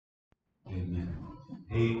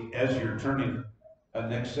Hey, as you're turning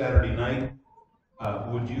next Saturday night,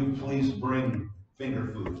 would you please bring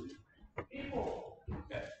finger food? People.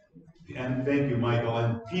 And thank you, Michael.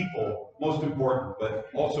 And people, most important, but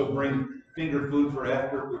also bring finger food for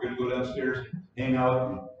after. We're going to go downstairs, hang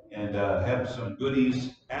out, and have some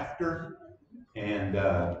goodies after. And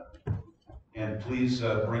please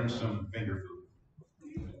bring some finger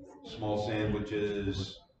food. Small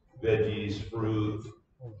sandwiches, veggies, fruit,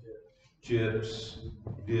 chips,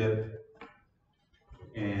 dip,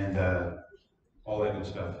 and all that good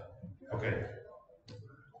stuff. Okay.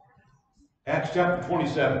 Acts chapter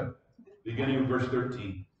 27, beginning with verse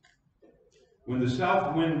 13. When the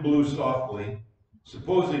south wind blew softly,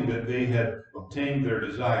 supposing that they had obtained their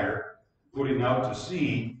desire, putting out to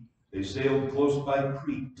sea, they sailed close by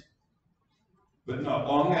Crete. But not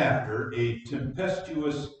long after, a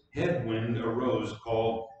tempestuous headwind arose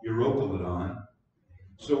called Euroclydon.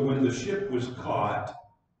 So when the ship was caught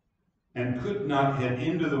and could not head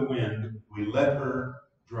into the wind, we let her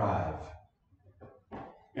drive.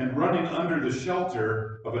 And running under the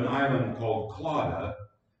shelter of an island called Clauda,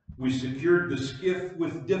 we secured the skiff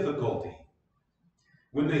with difficulty.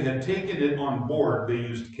 When they had taken it on board, they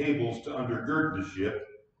used cables to undergird the ship,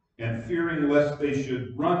 and fearing lest they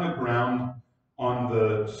should run aground on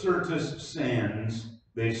the Syrtis sands,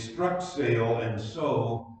 they struck sail and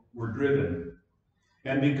so were driven.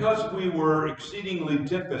 And because we were exceedingly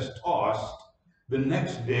tempest-tossed, the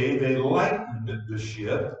next day they lightened the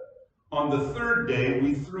ship. On the third day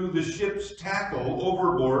we threw the ship's tackle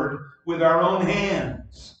overboard with our own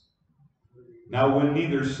hands. Now when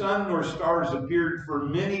neither sun nor stars appeared for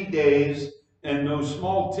many days, and no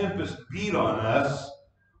small tempest beat on us,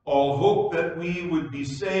 all hope that we would be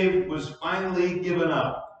saved was finally given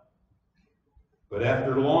up. But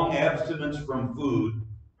after long abstinence from food,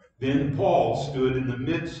 then Paul stood in the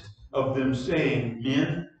midst of them, saying,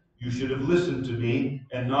 Men, you should have listened to me,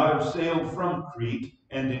 and not have sailed from Crete,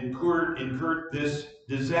 and incurred this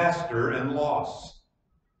disaster and loss.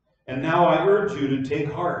 And now I urge you to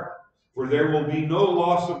take heart, for there will be no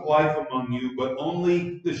loss of life among you, but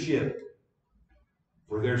only the ship.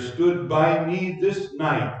 For there stood by me this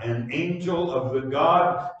night an angel of the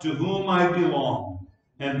God to whom I belong,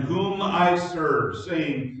 and whom I serve,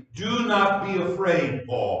 saying, Do not be afraid,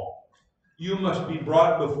 Paul. You must be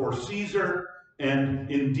brought before Caesar, and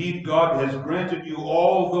indeed God has granted you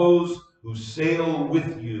all those who sail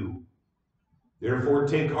with you. Therefore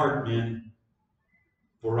take heart, men,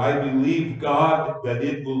 for I believe God that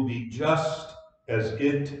it will be just as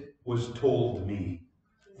it was told me.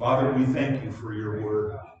 Father, we thank you for your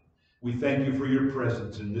word. We thank you for your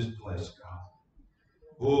presence in this place, God.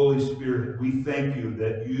 Holy Spirit, we thank you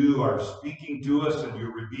that you are speaking to us and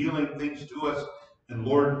you're revealing things to us. And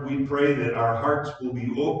Lord, we pray that our hearts will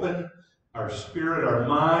be open, our spirit, our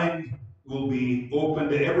mind will be open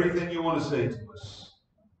to everything you want to say to us.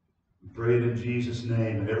 We pray it in Jesus'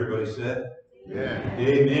 name. And everybody said, Amen.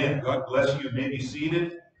 Amen. God bless you. You may be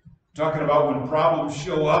seated. Talking about when problems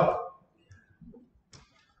show up.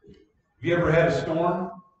 Have you ever had a storm?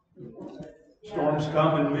 Storms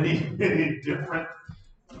come in many, many different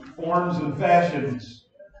forms and fashions.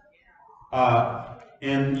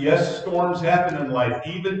 And yes, storms happen in life,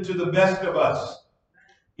 even to the best of us.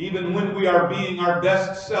 Even when we are being our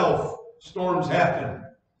best self, storms happen.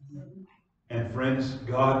 And friends,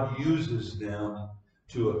 God uses them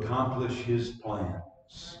to accomplish his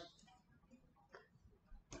plans.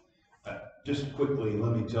 Just quickly,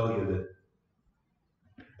 let me tell you that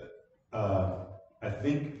I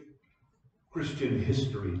think Christian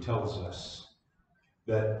history tells us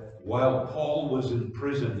that while Paul was in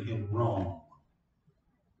prison in Rome,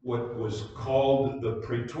 what was called the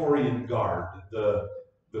Praetorian Guard, the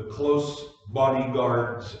close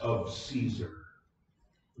bodyguards of Caesar,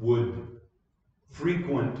 would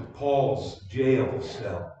frequent Paul's jail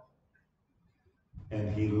cell,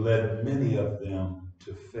 and he led many of them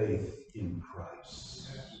to faith in Christ.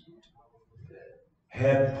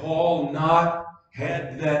 Had Paul not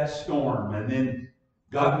had that storm and then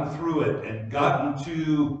gotten through it and gotten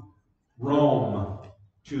to Rome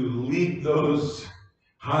to lead those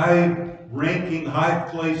high-ranking,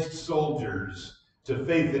 high-placed soldiers to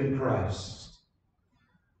faith in Christ,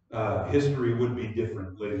 history would be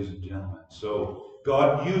different, ladies and gentlemen. So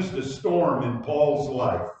God used a storm in Paul's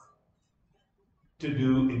life to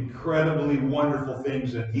do incredibly wonderful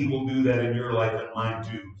things, and he will do that in your life and mine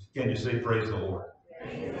too. Can you say praise the Lord?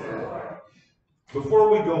 Praise the Lord.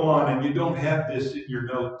 Before we go on, and you don't have this in your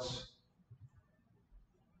notes,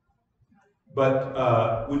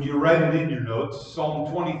 but would you write it in your notes?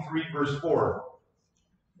 Psalm 23, verse 4.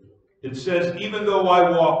 It says, even though I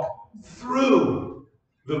walk through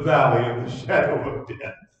the valley of the shadow of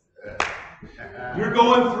death. You're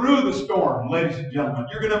going through the storm, ladies and gentlemen.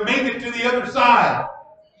 You're going to make it to the other side.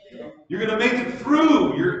 You're going to make it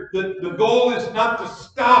through. The goal is not to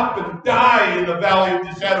stop and die in the valley of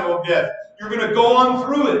the shadow of death. You're going to go on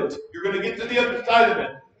through it. You're going to get to the other side of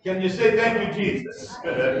it. Can you say thank you, Jesus?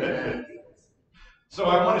 So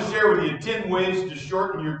I want to share with you 10 ways to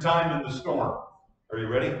shorten your time in the storm. Are you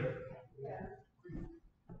ready?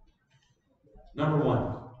 Number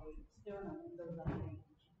 1.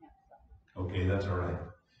 Okay, that's all right.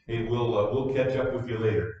 Hey, we'll catch up with you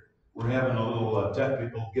later. We're having a little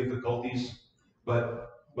technical difficulties, but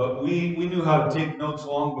we knew how to take notes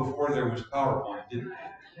long before there was PowerPoint, didn't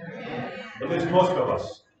we? At least most of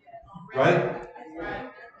us, right?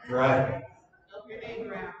 Right.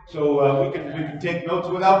 So we can take notes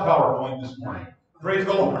without PowerPoint this morning. Praise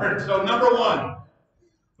the Lord. So number 1,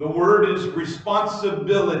 the word is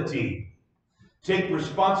responsibility. Take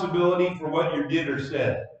responsibility for what you did or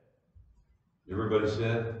said. Everybody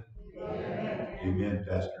said? Amen. Amen,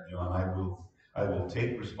 Pastor John. I will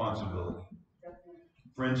take responsibility.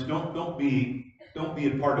 Friends, don't be a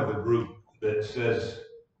part of the group that says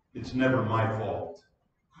it's never my fault.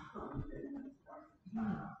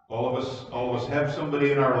 All of us have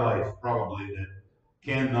somebody in our life probably that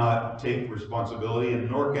cannot take responsibility, and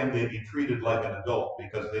nor can they be treated like an adult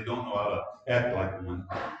because they don't know how to act like one.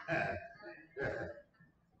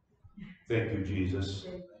 Thank you, Jesus.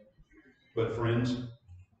 But friends,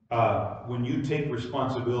 when you take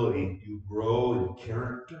responsibility, you grow in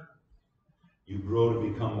character. You grow to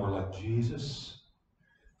become more like Jesus.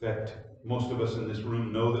 In fact, most of us in this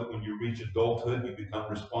room know that when you reach adulthood, you become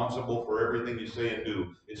responsible for everything you say and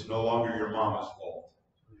do. It's no longer your mama's fault.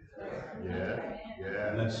 Yeah.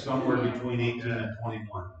 And that's somewhere between 18 and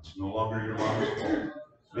 21. It's no longer your mama's fault.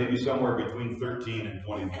 Maybe somewhere between 13 and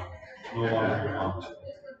 21. It's no longer your mama's fault.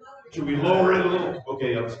 Should we lower it a little?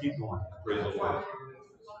 Okay, let's keep going. Praise the Lord.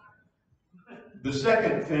 The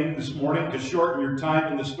second thing this morning to shorten your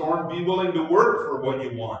time in the storm, be willing to work for what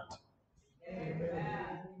you want.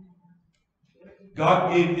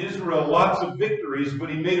 God gave Israel lots of victories, but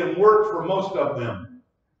he made them work for most of them.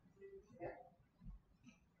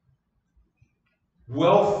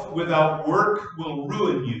 Wealth without work will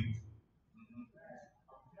ruin you.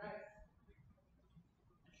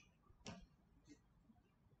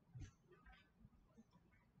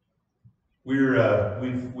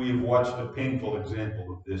 We've watched a painful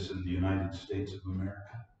example of this in the United States of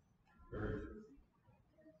America.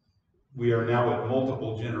 We are now at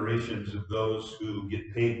multiple generations of those who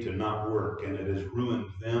get paid to not work, and it has ruined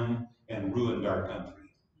them and ruined our country.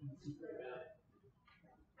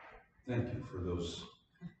 Thank you for those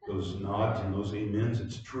nods and those amens.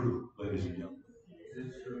 It's true, ladies and gentlemen.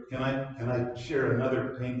 Can I share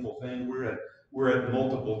another painful thing? We're at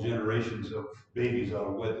multiple generations of babies out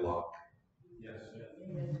of wedlock. Yes.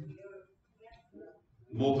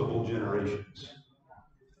 Multiple generations.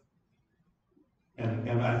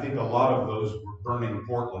 And I think a lot of those were burning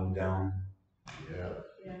Portland down. Yeah.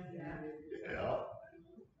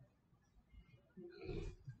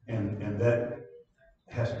 And that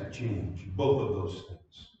has to change, both of those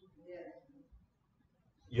things.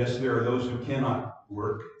 Yes, there are those who cannot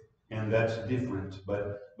work, and that's different,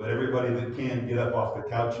 but everybody that can get up off the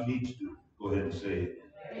couch needs to. Go ahead and say it.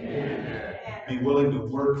 Amen. Be willing to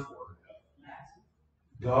work for it.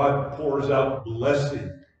 God pours out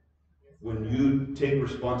blessing when you take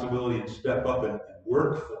responsibility and step up and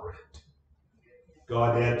work for it.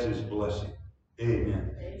 God adds his blessing.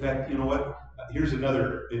 Amen. In fact, you know what? Here's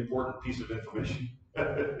another important piece of information.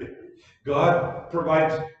 God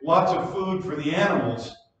provides lots of food for the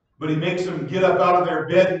animals, but he makes them get up out of their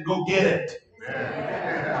bed and go get it.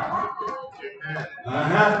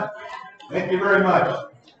 Thank you very much.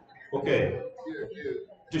 Okay.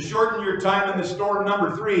 To shorten your time in the storm,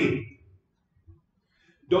 number 3.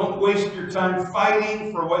 Don't waste your time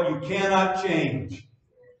fighting for what you cannot change.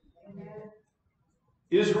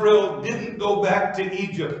 Israel didn't go back to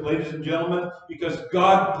Egypt, ladies and gentlemen, because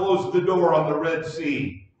God closed the door on the Red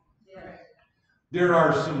Sea. There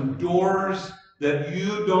are some doors that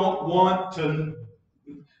you don't want to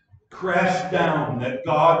crash down that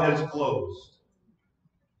God has closed.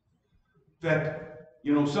 In fact,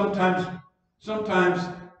 sometimes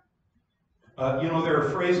there are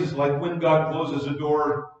phrases like when God closes a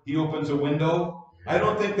door, he opens a window. I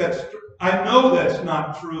don't think that's true. I know that's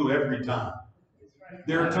not true every time.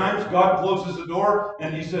 There are times God closes the door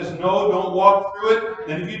and he says, no, don't walk through it.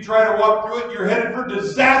 And if you try to walk through it, you're headed for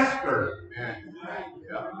disaster.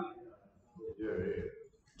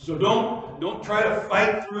 So don't try to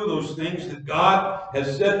fight through those things that God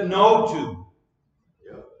has said no to.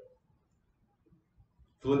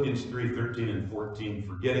 Philippians 3:13 and 14,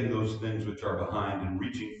 forgetting those things which are behind and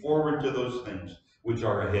reaching forward to those things which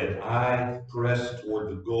are ahead. I press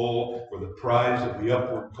toward the goal for the prize of the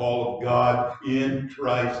upward call of God in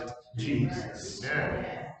Christ Jesus.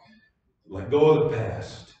 Amen. Let go of the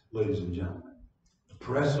past, ladies and gentlemen.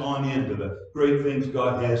 Press on into the great things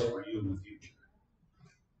God has for you in the future.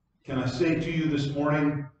 Can I say to you this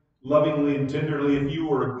morning, lovingly and tenderly, if you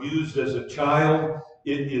were abused as a child,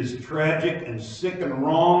 it is tragic and sick and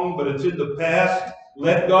wrong, but it's in the past.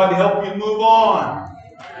 Let God help you move on.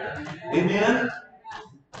 Amen?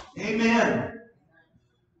 Amen.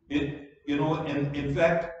 And in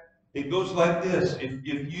fact, it goes like this.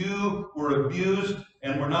 If you were abused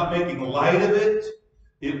and we're not making light of it,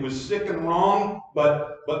 it was sick and wrong,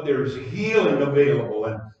 but there's healing available.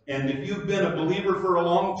 And if you've been a believer for a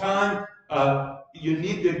long time, you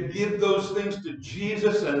need to give those things to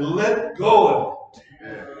Jesus and let go of it.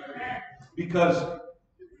 Because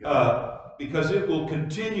it will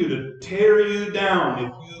continue to tear you down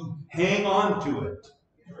if you hang on to it.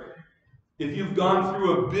 If you've gone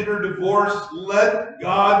through a bitter divorce, let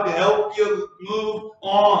God help you move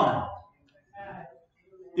on.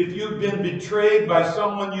 If you've been betrayed by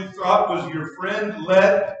someone you thought was your friend,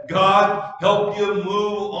 let God help you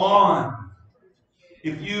move on.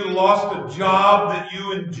 If you lost a job that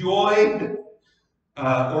you enjoyed,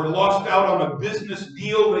 or lost out on a business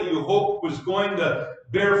deal that you hoped was going to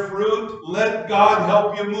bear fruit, let God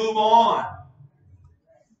help you move on.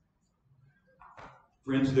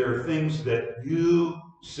 Friends, there are things that you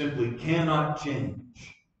simply cannot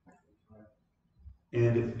change.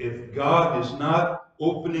 And if God is not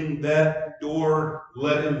opening that door,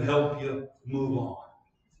 let Him help you move on.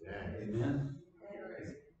 Amen?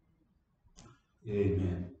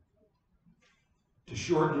 Amen. To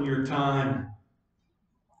shorten your time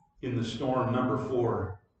in the storm, number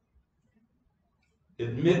 4,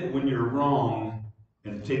 admit when you're wrong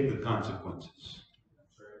and take the consequences.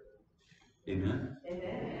 Amen?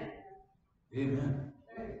 Amen. Amen.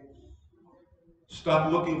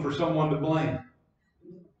 Stop looking for someone to blame.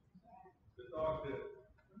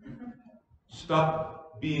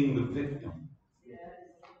 Stop being the victim.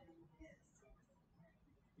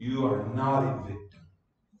 You are not a victim.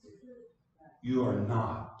 You are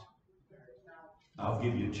not. I'll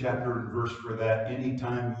give you chapter and verse for that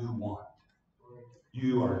anytime you want.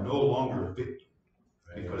 You are no longer a victim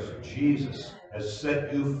because Jesus has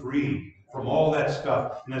set you free from all that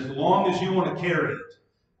stuff. And as long as you want to carry it,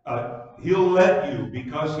 He'll let you,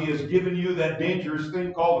 because He has given you that dangerous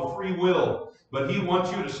thing called a free will. But He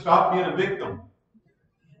wants you to stop being a victim.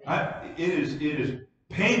 It is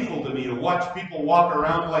painful to me to watch people walk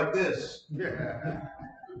around like this.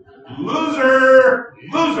 Loser!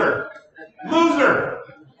 Loser! Loser!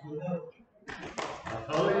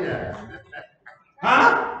 Oh, yeah.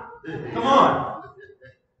 Huh? Come on.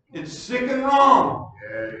 It's sick and wrong.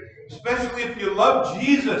 Especially if you love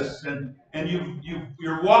Jesus and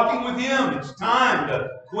you're walking with Him. It's time to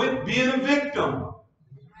quit being a victim.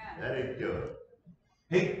 That ain't good.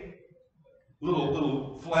 Hey,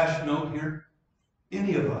 little flash note here.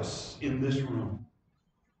 Any of us in this room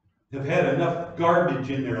have had enough garbage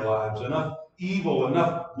in their lives, enough evil,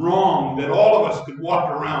 enough wrong, that all of us could walk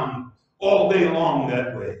around all day long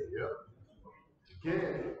that way. Yep.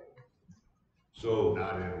 Okay. So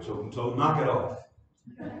knock it off.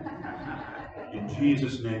 In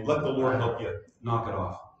Jesus' name, let the Lord help you knock it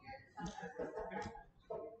off.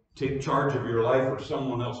 Take charge of your life, or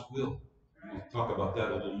someone else will. We'll talk about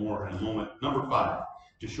that a little more in a moment. Number 5,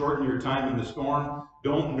 to shorten your time in the storm,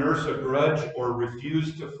 don't nurse a grudge or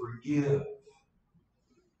refuse to forgive.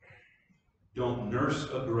 Don't nurse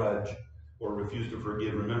a grudge or refuse to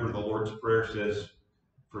forgive. Remember, the Lord's Prayer says,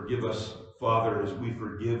 forgive us, Father, as we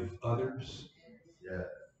forgive others. Yeah.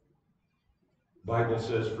 The Bible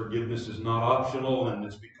says forgiveness is not optional, and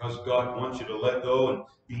it's because God wants you to let go and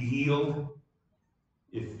be healed.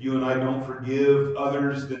 If you and I don't forgive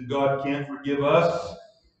others, then God can't forgive us.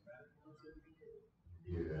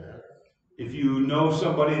 Yeah. If you know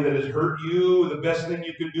somebody that has hurt you, the best thing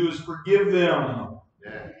you can do is forgive them.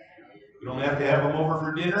 Yeah. You don't have to have them over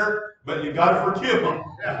for dinner, but you got to forgive them.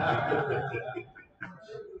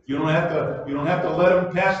 You don't have to let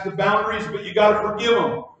them pass the boundaries, but you got to forgive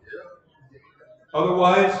them.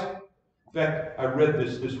 Otherwise, in fact, I read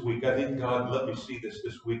this week. I think God let me see this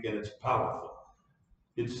week, and it's powerful.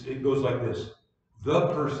 It goes like this. The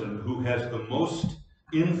person who has the most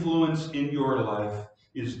influence in your life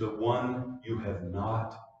is the one you have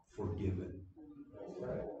not forgiven.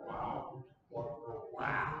 Wow.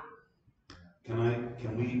 Wow.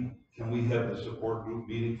 Can we have the support group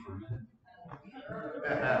meeting for a minute?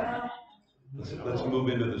 Let's move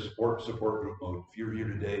into the support group mode. If you're here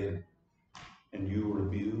today and you were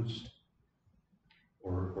abused,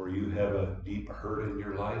 or you have a deep hurt in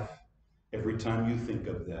your life, every time you think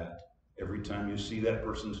of that, every time you see that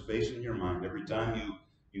person's face in your mind, every time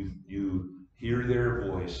you hear their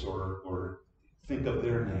voice or think of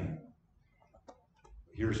their name,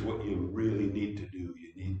 here's what you really need to do.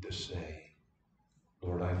 You need to say,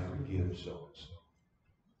 Lord, I forgive so-and-so.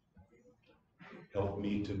 Help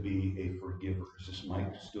me to be a forgiver. Is this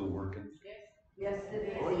mic still working? Yes, it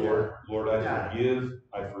is. Oh, yeah. Lord,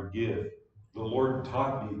 I forgive. The Lord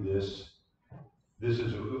taught me this. This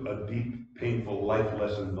is a deep, painful life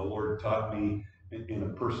lesson the Lord taught me in a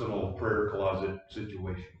personal prayer closet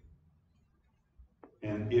situation.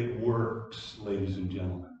 And it works, ladies and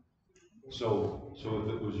gentlemen. So if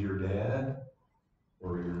it was your dad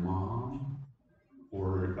or your mom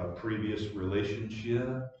or a previous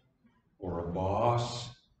relationship or a boss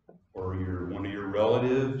or one of your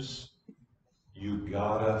relatives, you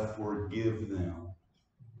gotta forgive them.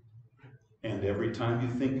 And every time you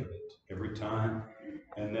think of it, every time,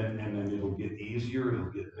 and then it'll get easier,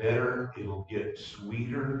 it'll get better, it'll get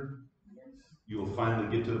sweeter. You'll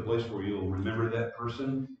finally get to the place where you'll remember that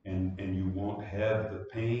person and you won't have the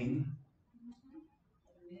pain.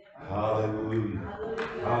 Hallelujah.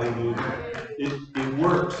 Hallelujah. It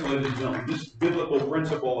works, ladies and gentlemen. This biblical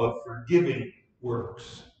principle of forgiving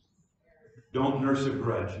works. Don't nurse a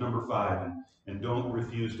grudge. Number 5, and don't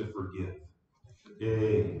refuse to forgive.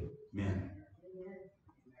 Amen.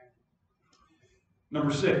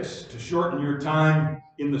 Number 6, to shorten your time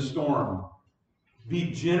in the storm,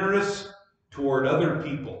 be generous toward other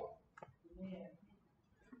people.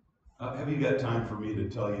 Have you got time for me to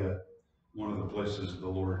tell you one of the places the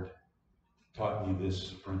Lord taught me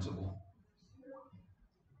this principle?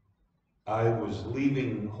 I was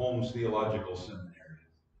leaving Holmes Theological Seminary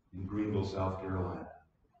in Greenville, South Carolina,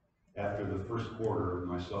 after the first quarter of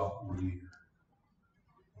my sophomore year.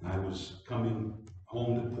 And I was coming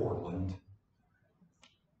home to Portland.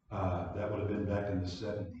 That would have been back in the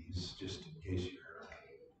 70s, just in case you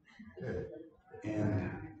heard.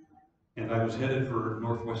 And I was headed for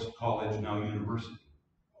Northwest College, now University.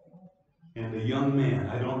 And a young man,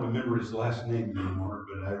 I don't remember his last name anymore,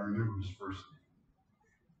 but I remember his first name.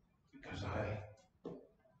 Because I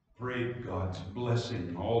prayed God's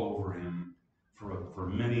blessing all over him for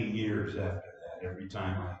many years after that, every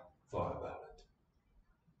time I thought about it.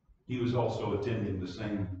 He was also attending the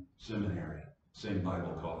same seminary, same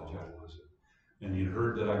Bible college I was at. And he'd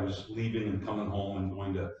heard that I was leaving and coming home and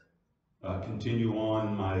going to continue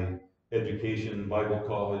on my education, Bible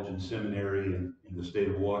college and seminary in the state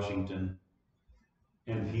of Washington.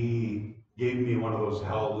 And he gave me one of those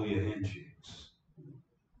hallelujah handshakes.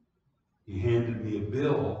 He handed me a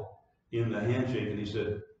bill in the handshake, and he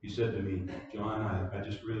said to me, John, I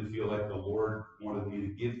just really feel like the Lord wanted me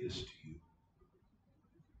to give this to you.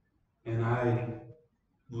 And I,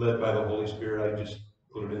 led by the Holy Spirit, I just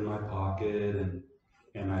put it in my pocket,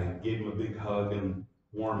 and I gave him a big hug and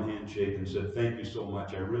warm handshake and said, thank you so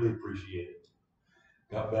much, I really appreciate it.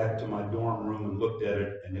 Got back to my dorm room and looked at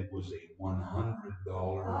it, and it was a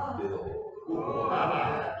 $100 bill.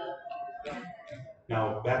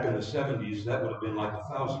 Now, back in the 70s, that would have been like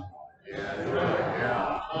 $1,000.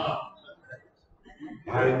 Yeah.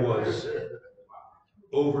 I was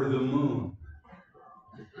over the moon.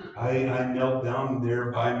 I knelt down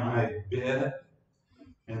there by my bed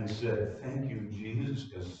and said, thank you, Jesus,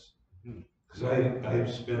 because I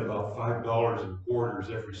spent about $5 in quarters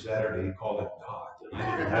every Saturday, called it dot, and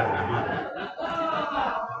I didn't have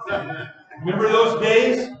any money. Remember those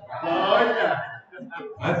days? Oh, yeah.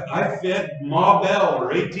 I fed Ma Bell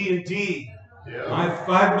or AT&T my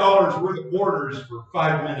 $5 worth of quarters for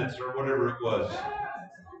 5 minutes or whatever it was.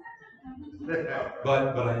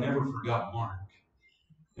 But I never forgot Mark,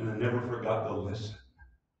 and I never forgot the lesson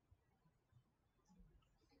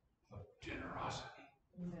of generosity.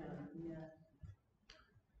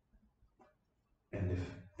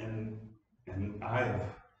 And I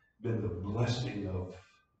have been the blessing of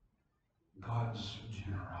God's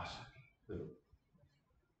generosity.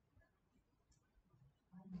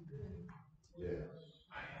 Yes.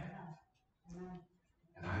 I have.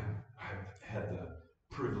 And I've had the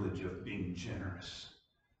privilege of being generous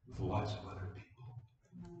with lots of other people.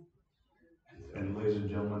 And ladies and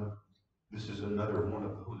gentlemen, this is another one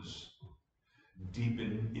of those deep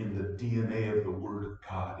in the DNA of the Word of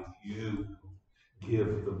God. If you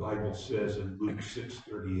give, the Bible says in Luke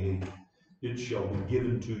 6:38, it shall be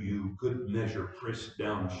given to you, good measure, pressed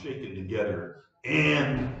down, shaken together,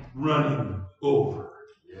 and running over.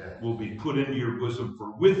 Yes. Will be put into your bosom,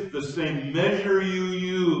 for with the same measure you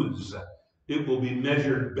use, it will be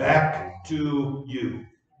measured back to you.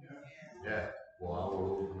 Yeah. Well, I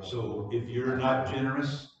will open up. So if you're not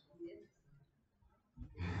generous,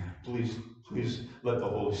 please let the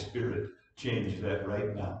Holy Spirit change that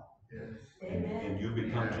right now. Yes. And you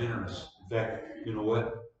become generous. In fact, you know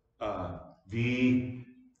what?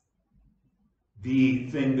 The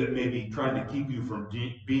thing that may be trying to keep you from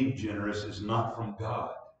being generous is not from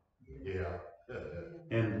God. Yeah.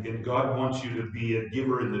 And God wants you to be a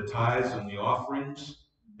giver in the tithes and the offerings.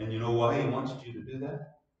 And you know why He wants you to do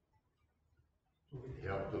that?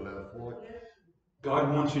 Help the left foot.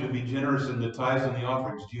 God wants you to be generous in the tithes and the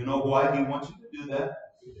offerings. Do you know why He wants you to do that?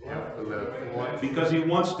 Help the left foot. Because He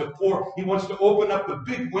wants to open up the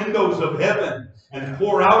big windows of heaven and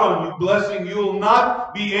pour out on you blessing you'll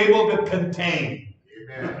not be able to contain.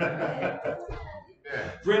 Amen.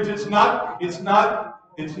 Friends, it's not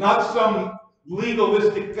some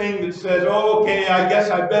legalistic thing that says, oh, okay, I guess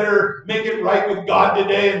I better make it right with God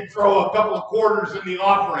today and throw a couple of quarters in the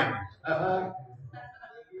offering.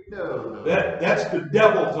 No. That's the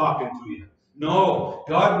devil talking to you. No,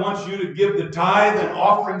 God wants you to give the tithe and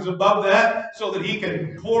offerings above that so that He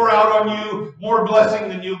can pour out on you more blessing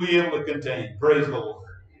than you'll be able to contain. Praise the Lord.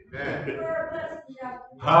 Amen.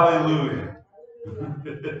 Hallelujah.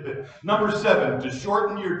 Number 7, to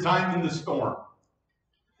shorten your time in the storm.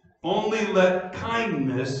 Only let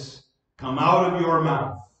kindness come out of your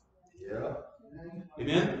mouth. Yeah.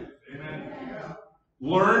 Amen?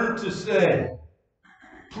 Learn to say,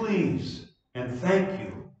 please and thank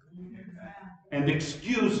you and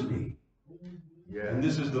excuse me. Yeah. And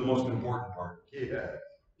this is the most important part. Yeah.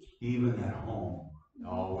 Even at home.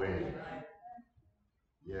 Always.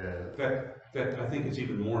 Yeah. In fact, I think it's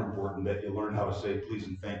even more important that you learn how to say please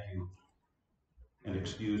and thank you and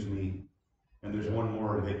excuse me. And there's one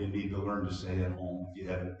more that you need to learn to say at home if you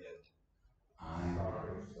haven't yet. I'm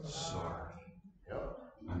sorry. Yep.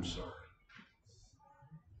 I'm sorry.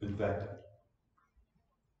 In fact,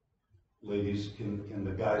 ladies, can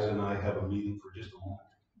the guys and I have a meeting for just a moment?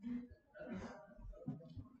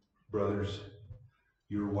 Brothers,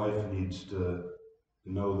 your wife needs to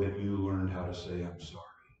know that you learned how to say I'm sorry.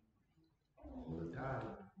 All the time.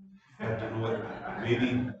 In fact, you know what?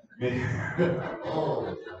 Maybe All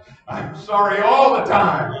the time. I'm sorry all the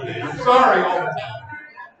time. I'm sorry all the time.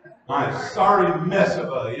 My sorry mess of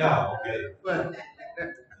a, yeah, okay. But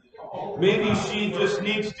Maybe she just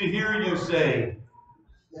needs to hear you say,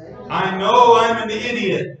 I know I'm an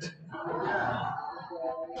idiot.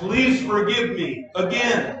 Please forgive me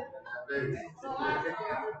again.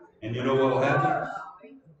 And you know what will happen?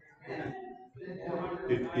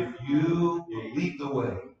 If you will lead the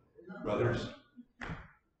way, brothers,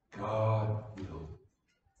 God will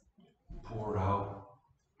pour out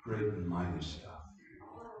great and mighty stuff.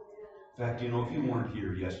 In fact, you know, if you weren't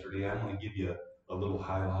here yesterday, I want to give you a little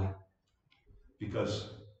highlight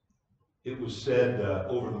because it was said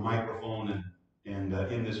over the microphone and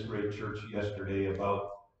in this great church yesterday about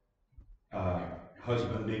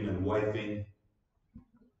husbanding and wifing,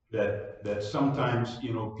 that sometimes,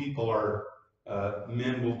 you know, people are,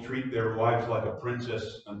 men will treat their wives like a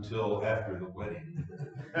princess until after the wedding.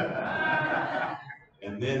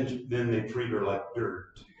 And then they treat her like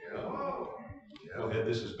dirt. Go ahead,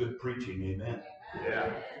 this is good preaching, amen.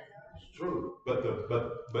 yeah, it's true. But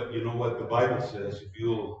you know what the Bible says, if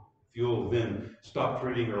you'll then stop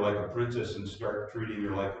treating her like a princess and start treating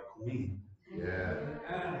her like a queen. Yeah.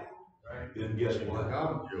 Then guess what?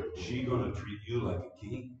 Come, Joe. She's gonna treat you like a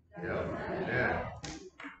king. Yeah. Yeah.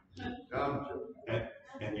 Come, Joe.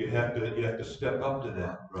 And you have to step up to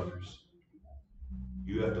that, brothers.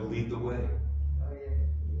 You have to lead the way.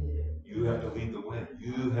 You have to lead the way.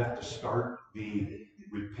 You have to start the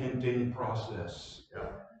repenting process, Yeah.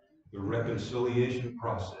 the reconciliation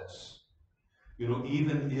process. You know,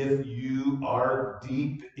 even if you are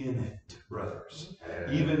deep in it, brothers,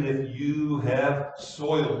 Yeah. even if you have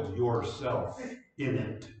soiled yourself in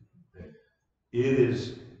it, it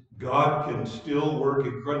is, God can still work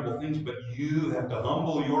incredible things, but you have to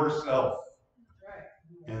humble yourself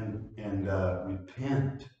and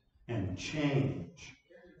repent and change.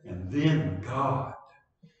 And then God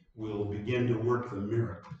will begin to work the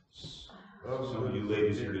miracles. Some of you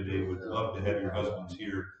ladies here today would love to have your husbands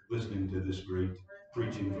here listening to this great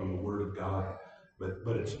preaching from the Word of God,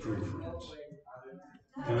 but it's true, friends.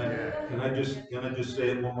 Can I just say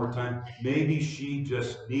it one more time? Maybe she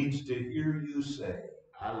just needs to hear you say,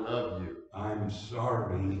 I love you. I'm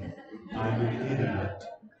sorry, I'm an idiot.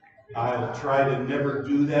 I'll try to never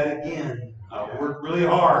do that again. I'll work really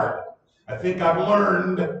hard. I think I've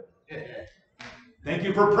learned. Thank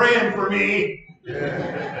you for praying for me.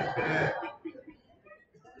 Yeah.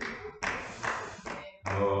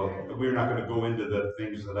 we're not going to go into the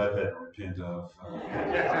things that I've had to repent of.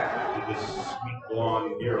 This sweet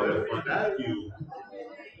blonde here on the front of you.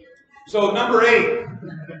 So number 8.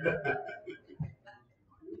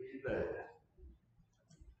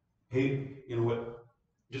 Hey, you know what?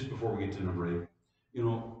 Just before we get to number 8, you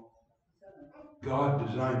know, God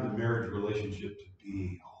designed the marriage relationship to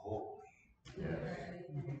be holy. Yes.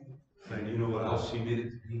 And you know what else He made it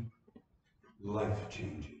to be?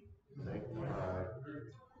 Life-changing.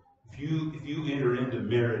 If you enter into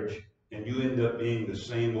marriage and you end up being the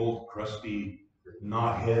same old crusty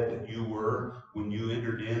knothead that you were when you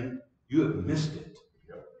entered in, you have missed it.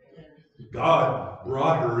 God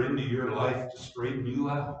brought her into your life to straighten you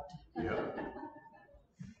out.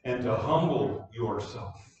 And to humble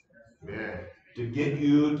yourself. Yeah. To get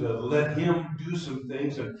you to let Him do some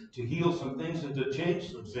things and to heal some things and to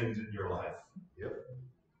change some things in your life. Yep.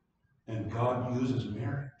 And God uses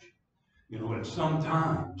marriage. You know, and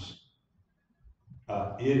sometimes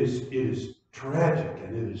it is tragic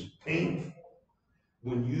and it is painful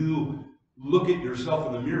when you look at yourself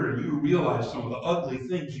in the mirror and you realize some of the ugly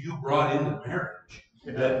things you brought into marriage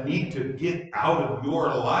that need to get out of your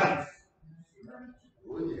life.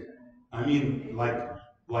 Oh, yeah. I mean, like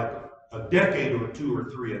a decade or 2 or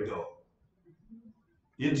 3 ago.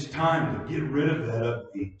 It's time to get rid of that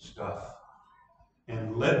ugly stuff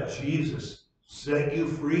and let Jesus set you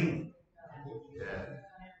free. Yeah.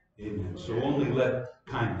 Amen. So only let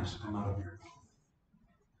kindness come out of your mouth.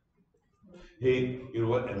 Hey, you know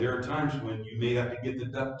what? And there are times when you may have to get the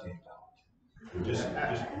duct tape out. And just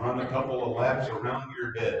run a couple of laps around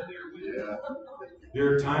your head there. Yeah.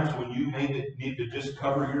 There are times when you may need to just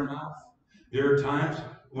cover your mouth. There are times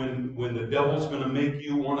when the devil's going to make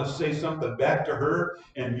you want to say something back to her,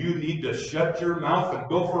 and you need to shut your mouth and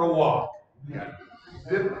go for a walk. Yeah.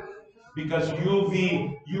 Because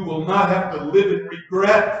you will not have to live in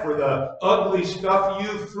regret for the ugly stuff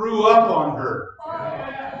you threw up on her.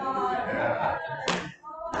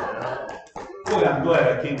 Boy, I'm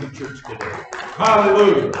glad I came to church today.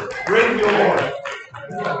 Hallelujah. Praise the Lord.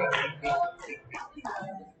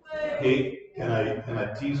 Hey, can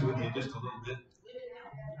I tease with you just a little bit?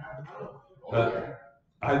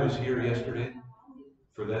 I was here yesterday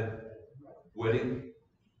for that wedding,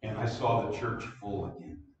 and I saw the church full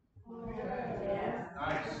again.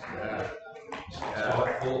 Nice. Yeah. I saw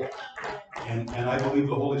it full. And I believe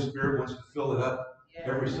the Holy Spirit wants to fill it up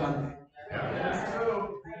every Sunday.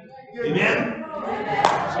 Amen?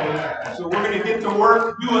 So we're going to get to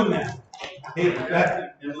work doing that. Hey, and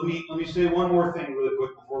let me say one more thing really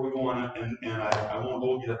quick before we go on, and I won't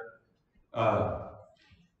hold you.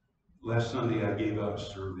 Last Sunday I gave out a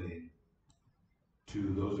survey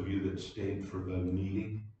to those of you that stayed for the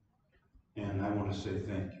meeting, and I want to say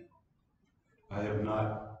thank you. I have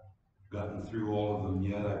not gotten through all of them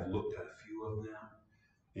yet. I've looked at a few of them,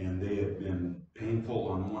 and they have been painful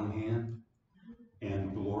on one hand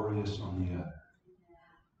and glorious on the other,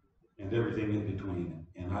 and everything in between.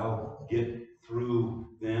 And I'll get through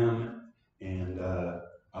them, and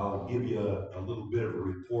I'll give you a little bit of a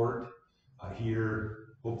report here,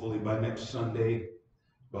 hopefully by next Sunday,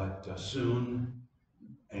 but soon.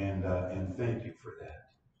 And thank you for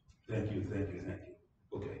that. Thank you.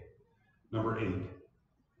 Okay, number 8.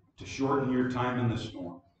 To shorten your time in the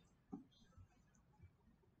storm.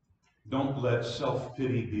 Don't let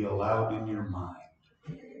self-pity be allowed in your mind,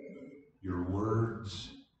 your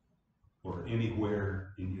words, or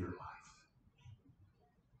anywhere in your life.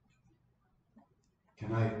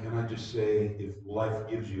 Can I just say, if life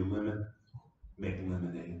gives you lemon, make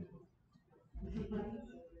lemonade.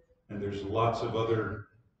 And there's lots of other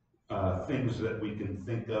things that we can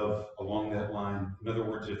think of along that line. In other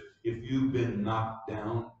words, if you've been knocked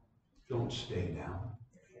down, don't stay down.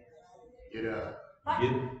 Get up.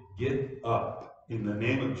 Get up. In the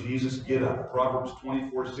name of Jesus, get up. Proverbs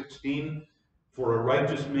 24:16. For a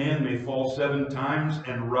righteous man may fall 7 times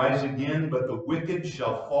and rise again, but the wicked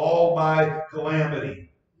shall fall by calamity.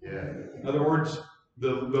 Yeah. In other words,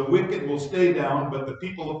 the wicked will stay down, but the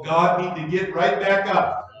people of God need to get right back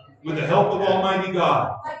up with the help of Almighty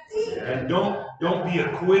God. And don't be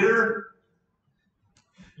a quitter.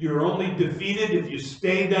 You're only defeated if you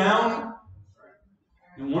stay down.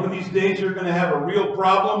 And one of these days you're going to have a real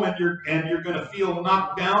problem, and you're going to feel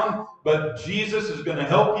knocked down, but Jesus is going to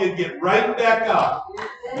help you get right back up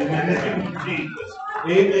in the name of Jesus.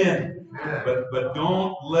 Amen. But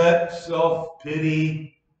don't let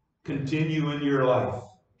self-pity continue in your life.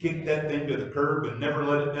 Kick that thing to the curb and never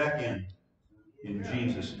let it back in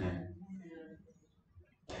Jesus' name.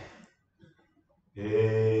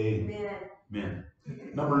 Amen.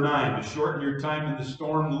 Number 9, to shorten your time in the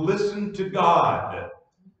storm, listen to God.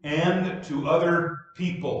 and to other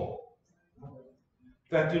people. In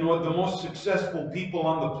fact, you know what? The most successful people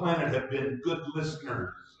on the planet have been good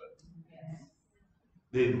listeners.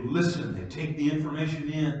 They listen, they take the information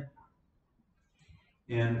in,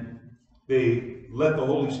 and they let the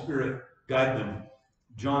Holy Spirit guide them.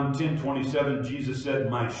 John 10:27, Jesus said,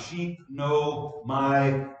 "My sheep know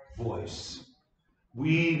my voice."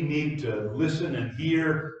 We need to listen and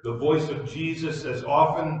hear the voice of Jesus as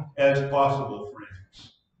often as possible,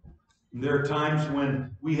 friends. And there are times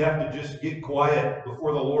when we have to just get quiet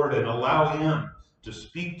before the Lord and allow Him to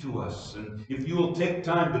speak to us. And if you will take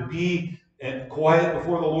time to be and quiet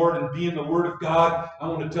before the Lord and be in the Word of God, I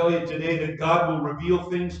want to tell you today that God will reveal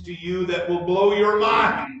things to you that will blow your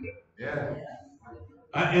mind. Yeah.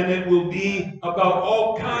 And it will be about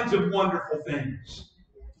all kinds of wonderful things.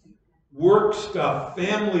 Work stuff,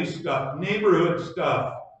 family stuff, neighborhood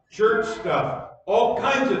stuff, church stuff, all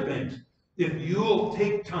kinds of things. If you'll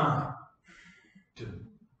take time to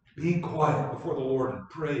be quiet before the Lord and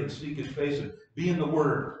pray and seek His face and be in the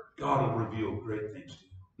Word, God will reveal great things to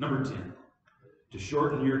you. Number 10, to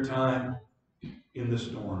shorten your time in the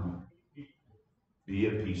storm, be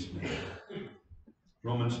a peacemaker.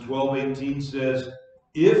 Romans 12:18 says,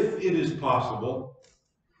 if it is possible,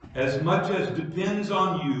 as much as depends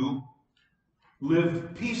on you,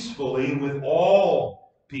 live peacefully with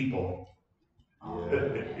all people.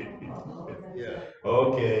 Yeah.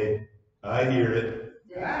 Okay, I hear it.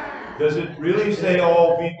 Does it really say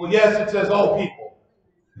all people? Yes, it says all people.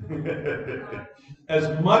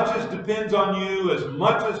 As much as depends on you, as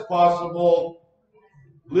much as possible,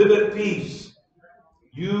 live at peace.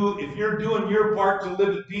 If you're doing your part to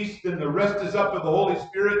live at peace, then the rest is up to the Holy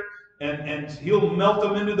Spirit, and He'll melt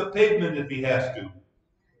them into the pavement if He has to,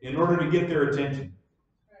 in order to get their attention.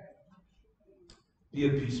 Be a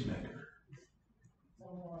peacemaker.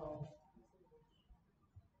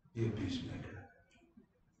 Be a peacemaker.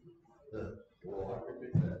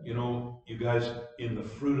 You know, you guys, in the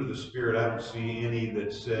fruit of the Spirit, I don't see any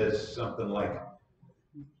that says something like,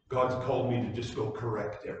 God's called me to just go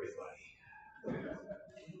correct everybody.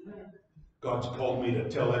 God's called me to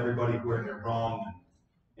tell everybody where they're wrong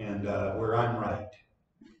and where I'm right.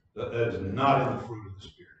 That is not in the fruit of the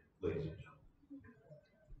Spirit, ladies and gentlemen.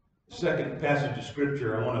 The second passage of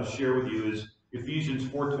Scripture I want to share with you is Ephesians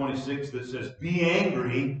 4:26 that says, be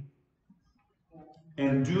angry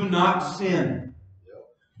and do not sin.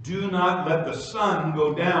 Do not let the sun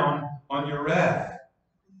go down on your wrath.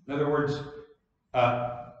 In other words,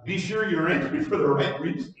 be sure you're angry for the right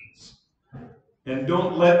reasons. And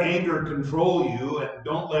don't let anger control you, and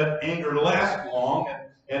don't let anger last long.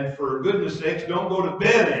 And for goodness sakes, don't go to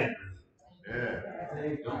bed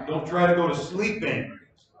angry. Yeah. Don't try to go to sleep angry.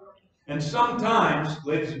 And sometimes,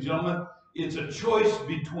 ladies and gentlemen, it's a choice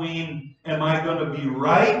between, am I going to be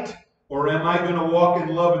right, or am I going to walk in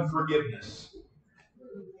love and forgiveness?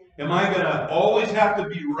 Am I going to always have to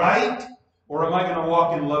be right, or am I going to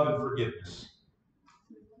walk in love and forgiveness?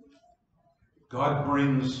 God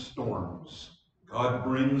brings storms. God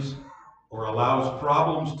brings or allows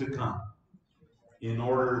problems to come in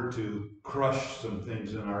order to crush some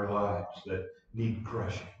things in our lives that need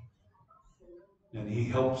crushing. And He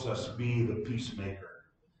helps us be the peacemaker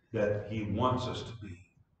that He wants us to be.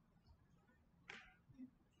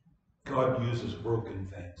 God uses broken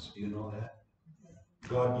things. Do you know that?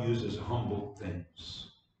 God uses humble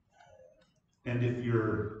things. And if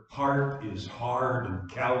your heart is hard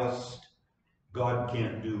and calloused, God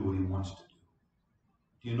can't do what He wants to do.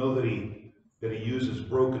 Do you know that He uses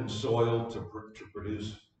broken soil to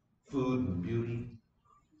produce food and beauty?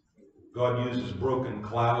 God uses broken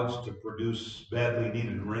clouds to produce badly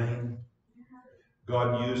needed rain.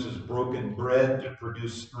 God uses broken bread to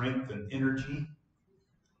produce strength and energy.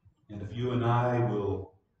 And if you and I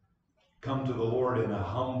will come to the Lord in a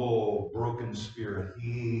humble, broken spirit,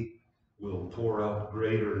 He will pour out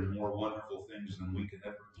greater and more wonderful things than we can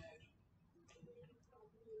ever imagine.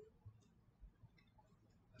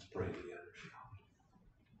 Let's pray together.